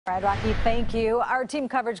All right, Rocky, thank you. Our team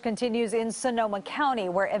coverage continues in Sonoma County,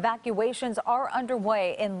 where evacuations are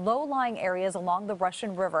underway in low-lying areas along the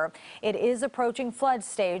Russian River. It is approaching flood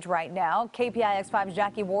stage right now. KPIX 5's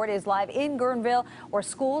Jackie Ward is live in Guerneville, where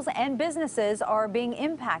schools and businesses are being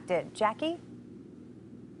impacted. Jackie?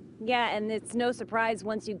 Yeah, and it's no surprise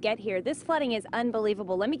once you get here. This flooding is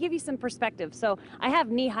unbelievable. Let me give you some perspective. So I have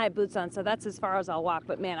knee-high boots on, so that's as far as I'll walk.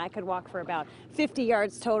 But man, I could walk for about 50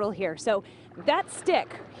 yards total here. So that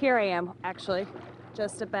stick, here I am actually,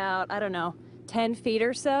 just about, I don't know, 10 feet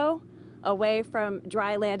or so away from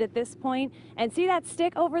dry land at this point. And see that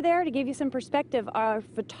stick over there? To give you some perspective, our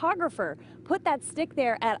photographer put that stick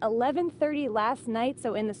there at 11:30 last night.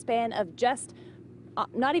 So in the span of just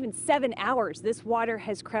not even 7 hours, this water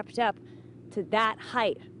has crept up to that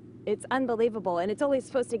height. It's unbelievable, and it's only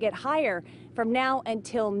supposed to get higher from now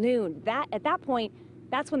until noon. At that point,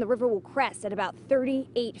 that's when the river will crest at about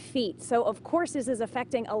 38 feet. So of course this is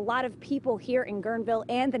affecting a lot of people here in Guerneville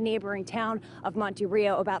and the neighboring town of Monte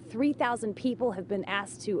Rio. About 3,000 people have been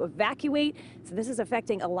asked to evacuate. So this is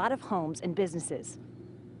affecting a lot of homes and businesses.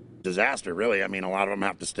 Disaster, really. I mean, a lot of them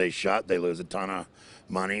have to stay shut. They lose a ton of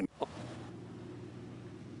money.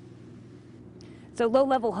 So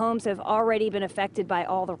low-level homes have already been affected by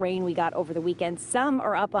all the rain we got over the weekend. Some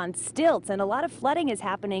are up on stilts, and a lot of flooding is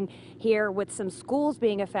happening here with some schools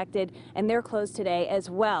being affected, and they're closed today as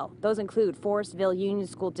well. Those include Forestville Union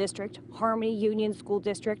School District, Harmony Union School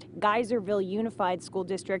District, Geyserville Unified School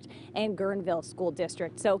District, and Guerneville School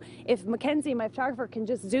District. So if Mackenzie, my photographer, can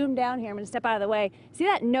just zoom down here, I'm going to step out of the way. See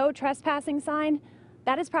that no trespassing sign?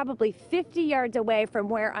 That is probably 50 yards away from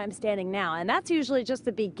where I'm standing now. And that's usually just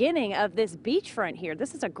the beginning of this beachfront here.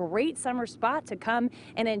 This is a great summer spot to come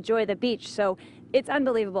and enjoy the beach. So it's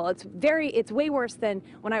unbelievable. It's way worse than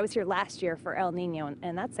when I was here last year for El Nino,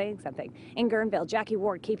 and that's saying something. In Guerneville, Jackie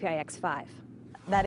Ward, KPIX 5.